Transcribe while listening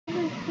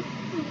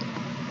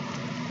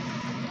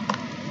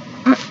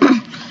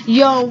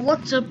Yo,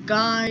 what's up,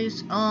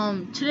 guys?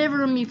 Today we're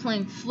gonna be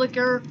playing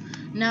Flicker.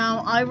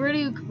 Now, I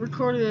already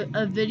recorded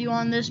a video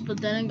on this,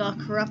 but then it got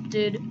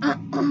corrupted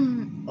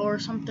or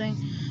something.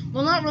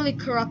 Well, not really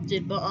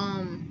corrupted, but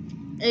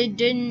it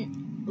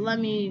didn't let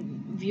me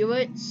view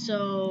it.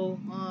 So,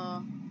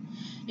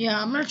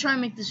 yeah, I'm gonna try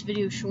and make this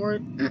video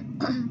short.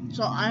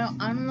 So I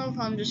don't know if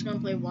I'm just gonna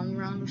play one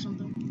round or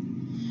something.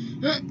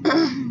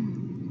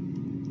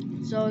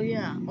 So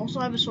yeah. Also,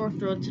 I have a sore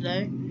throat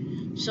today.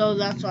 So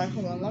that's why.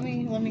 Hold on, let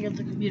me get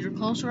the computer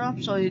closer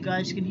up so you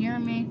guys can hear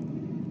me.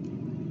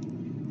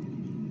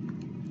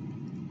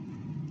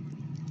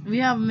 We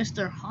have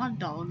Mr. Hot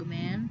Dog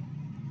Man,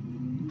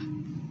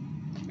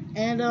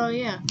 and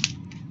yeah.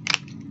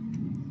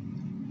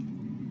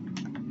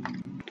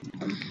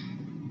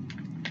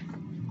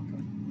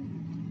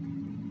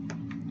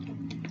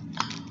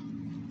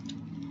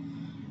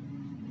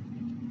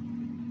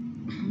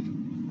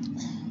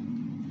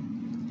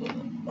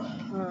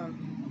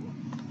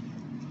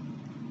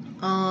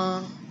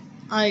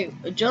 I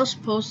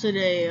just posted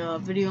a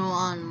video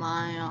on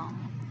my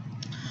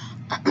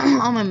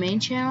on my main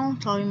channel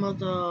talking about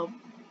the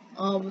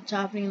what's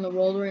happening in the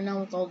world right now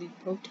with all these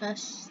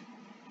protests.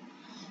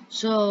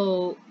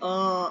 So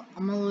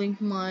I'm gonna link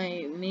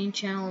my main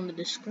channel in the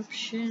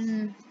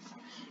description.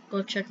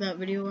 Go check that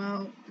video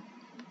out.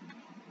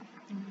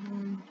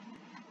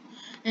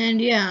 And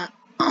yeah,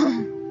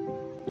 I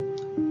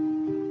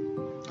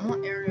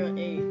want area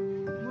 8.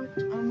 What?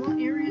 I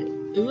want area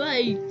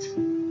 8.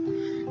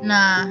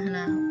 Nah,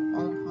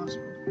 all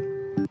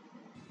impossible.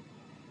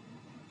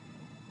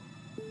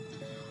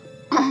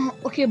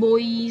 Okay,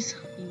 boys.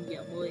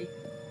 Yeah, boy.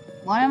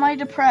 Why am I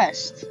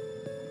depressed?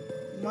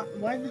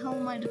 Why the hell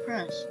am I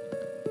depressed?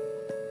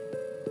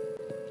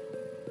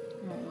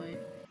 Oh, wait.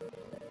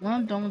 When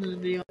I'm done with this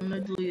video, I'm gonna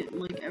delete,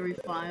 like, every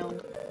file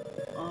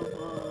of,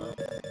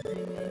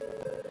 thingy.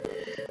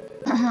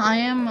 I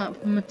am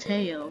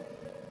Mateo.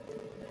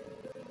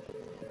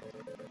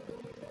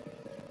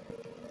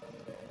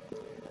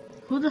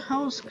 Who the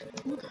hell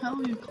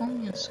are you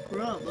calling me a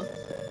scrub?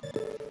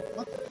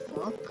 What the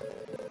fuck?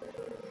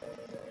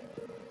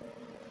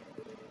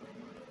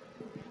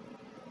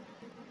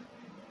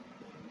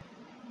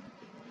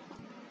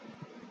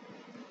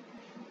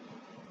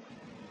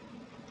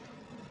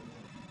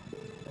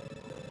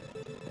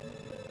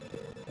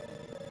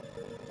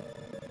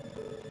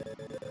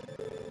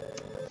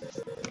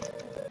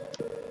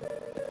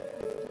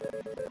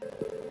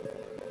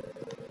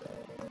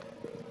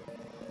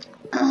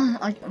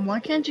 Why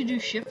can't you do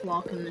shift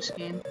lock in this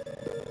game?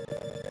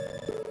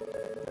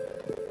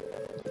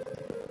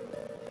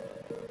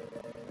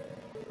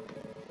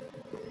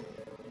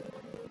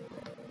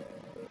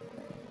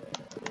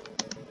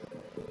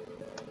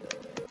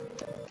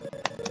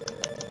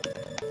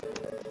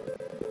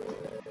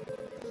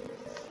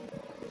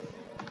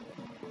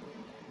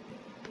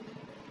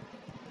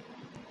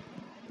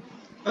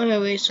 Okay,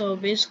 wait, so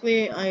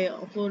basically I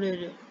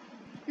uploaded.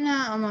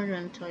 Nah, I'm not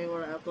gonna tell you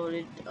what I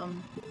uploaded.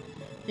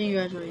 I think you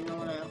guys already know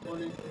what I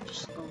uploaded.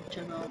 Just go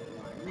check out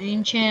my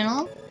main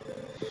channel.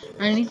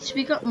 I need to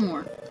speak up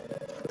more.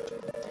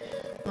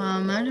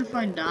 Imagine if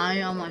I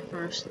die on my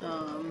first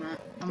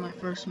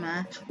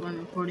match when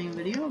recording a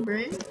video,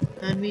 right?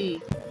 That'd be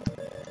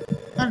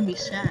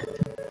sad.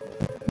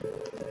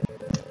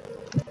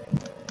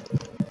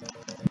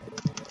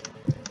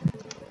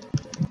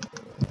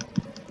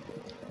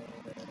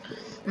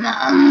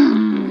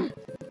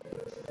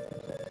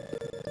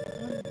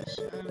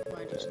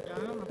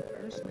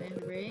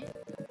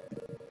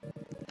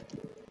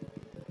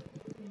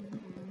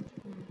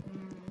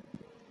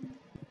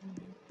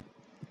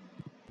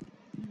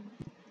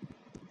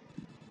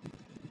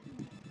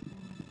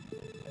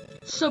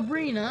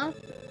 Sabrina,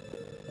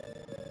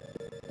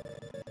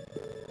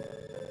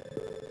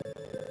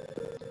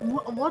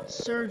 what's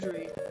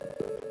surgery?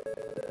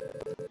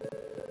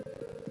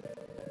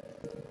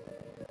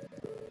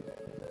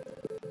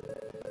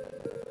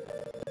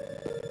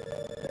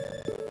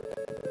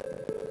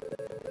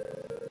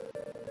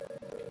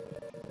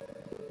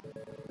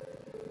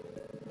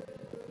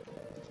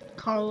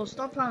 Carlos,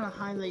 stop trying to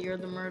hide that you're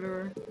the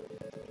murderer.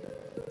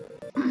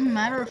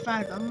 Matter of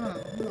fact, I'm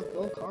gonna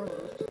blow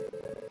Carlos.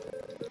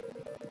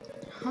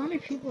 How many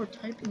people are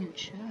typing in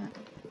chat?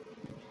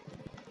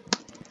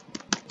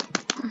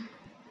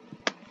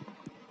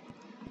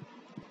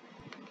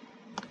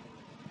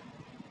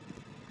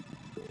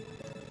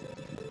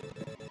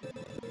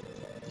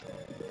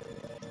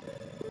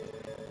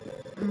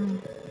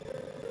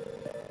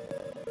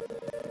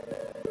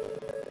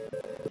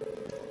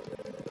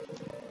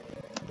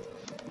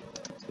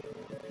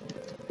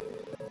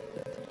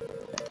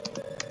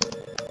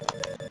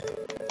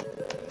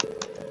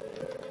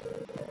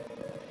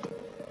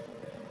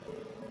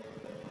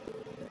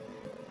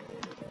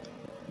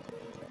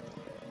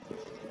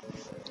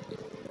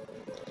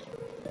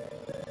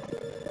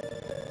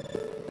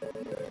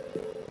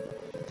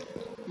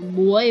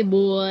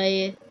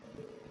 Boy.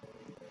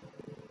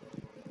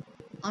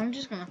 I'm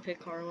just gonna pick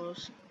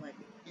Carlos. Like,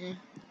 eh.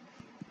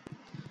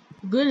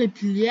 Gonna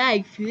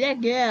play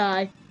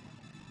Flicker.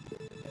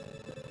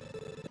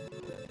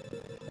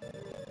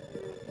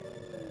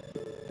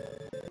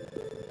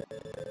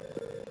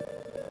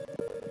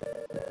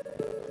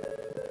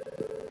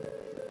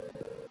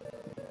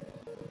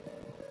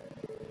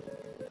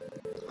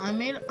 I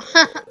made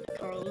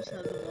Carlos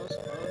has the most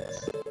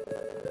votes.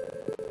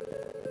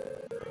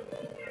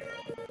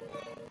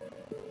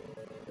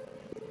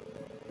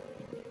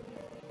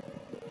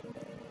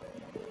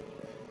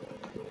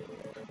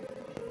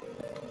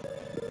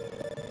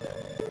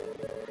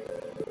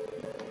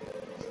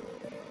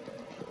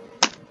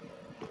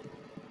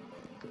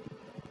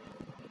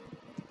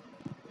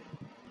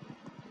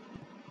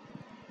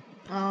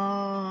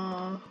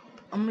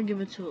 I'm gonna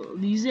give it to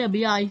Lisa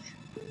B.I.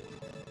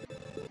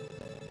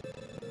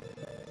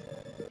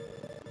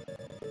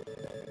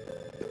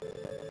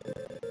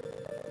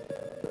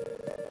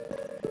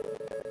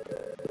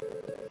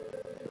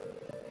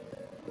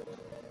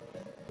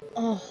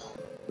 Oh.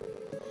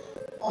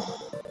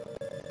 Oh.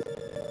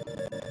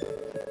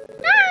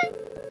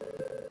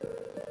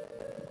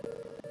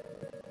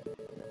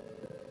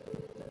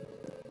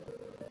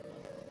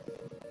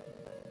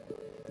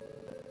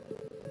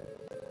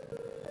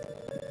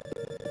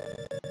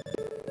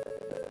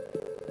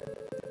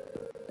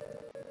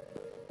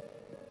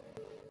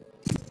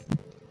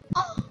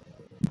 Oh.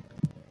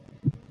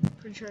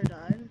 Pretty sure I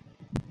died.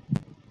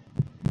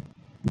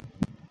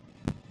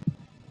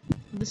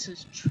 This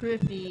is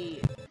trippy.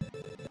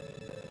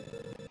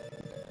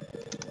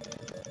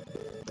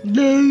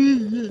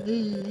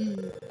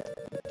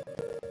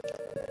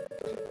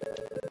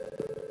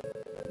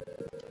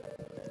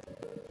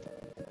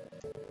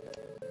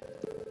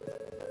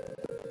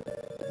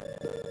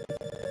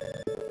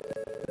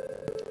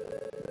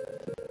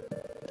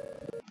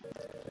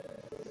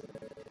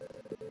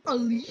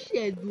 Holy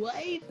shit, what?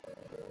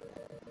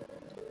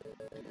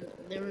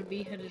 They were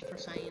beheaded for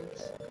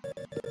science.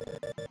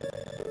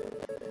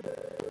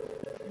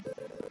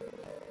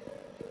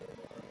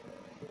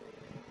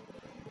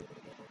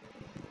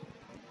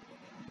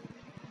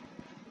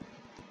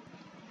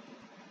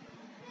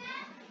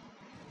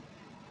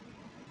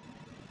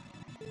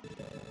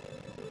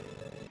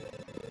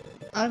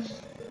 I've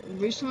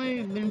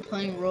recently been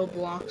playing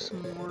Roblox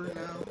more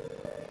now.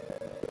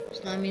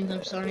 So that means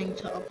I'm starting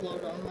to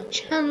upload on my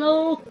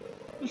channel.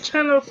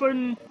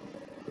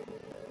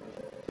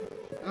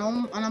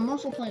 And I'm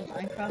also playing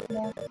Minecraft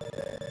more.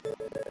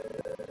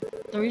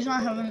 The reason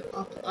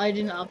I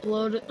didn't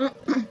upload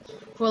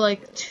for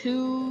like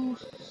two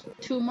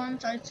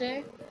months, I'd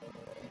say,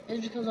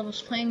 is because I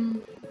was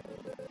playing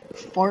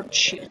fart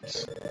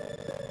shit.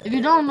 If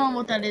you don't know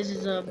what that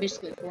is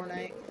basically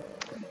Fortnite.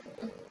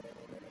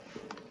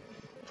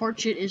 Fart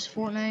shit is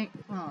Fortnite.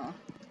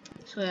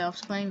 So yeah, I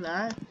was playing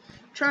that.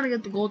 Trying to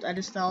get the gold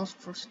edit styles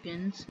for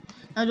skins.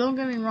 Now don't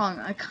get me wrong,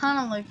 I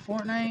kinda like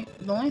Fortnite.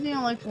 The only thing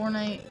I like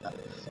Fortnite,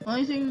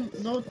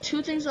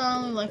 two things that I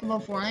only like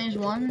about Fortnite is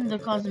one, the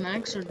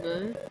cosmetics are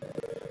good.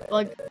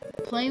 Like,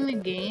 playing the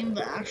game,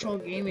 the actual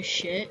game is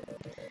shit.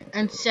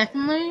 And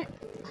secondly,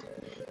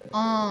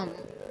 the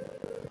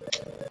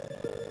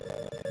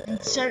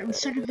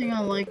second thing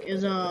I like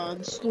is the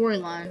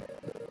storyline.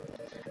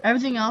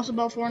 Everything else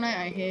about Fortnite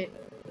I hate.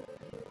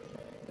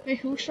 Hey,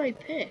 who should I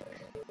pick?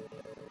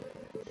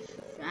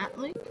 Fat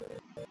Link?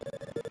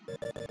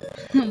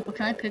 Can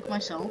I pick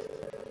myself?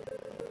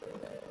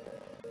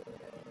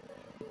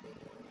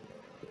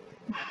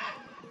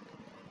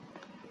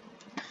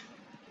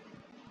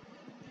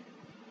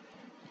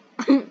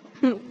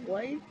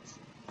 What?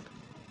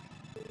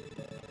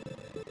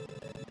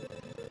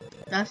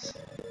 That's...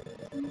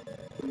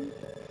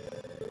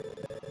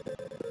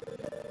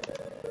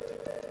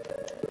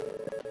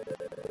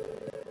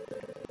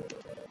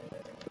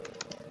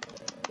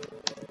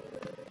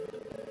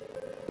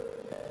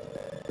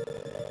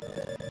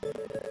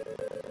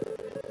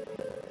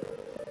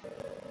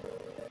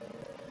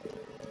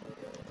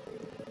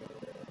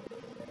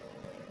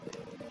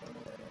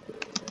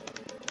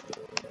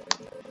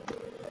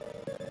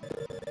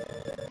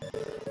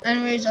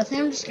 Anyways, I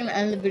think I'm just gonna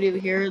end the video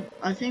here.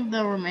 I think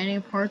the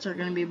remaining parts are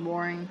gonna be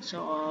boring,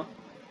 so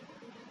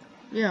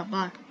yeah,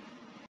 bye.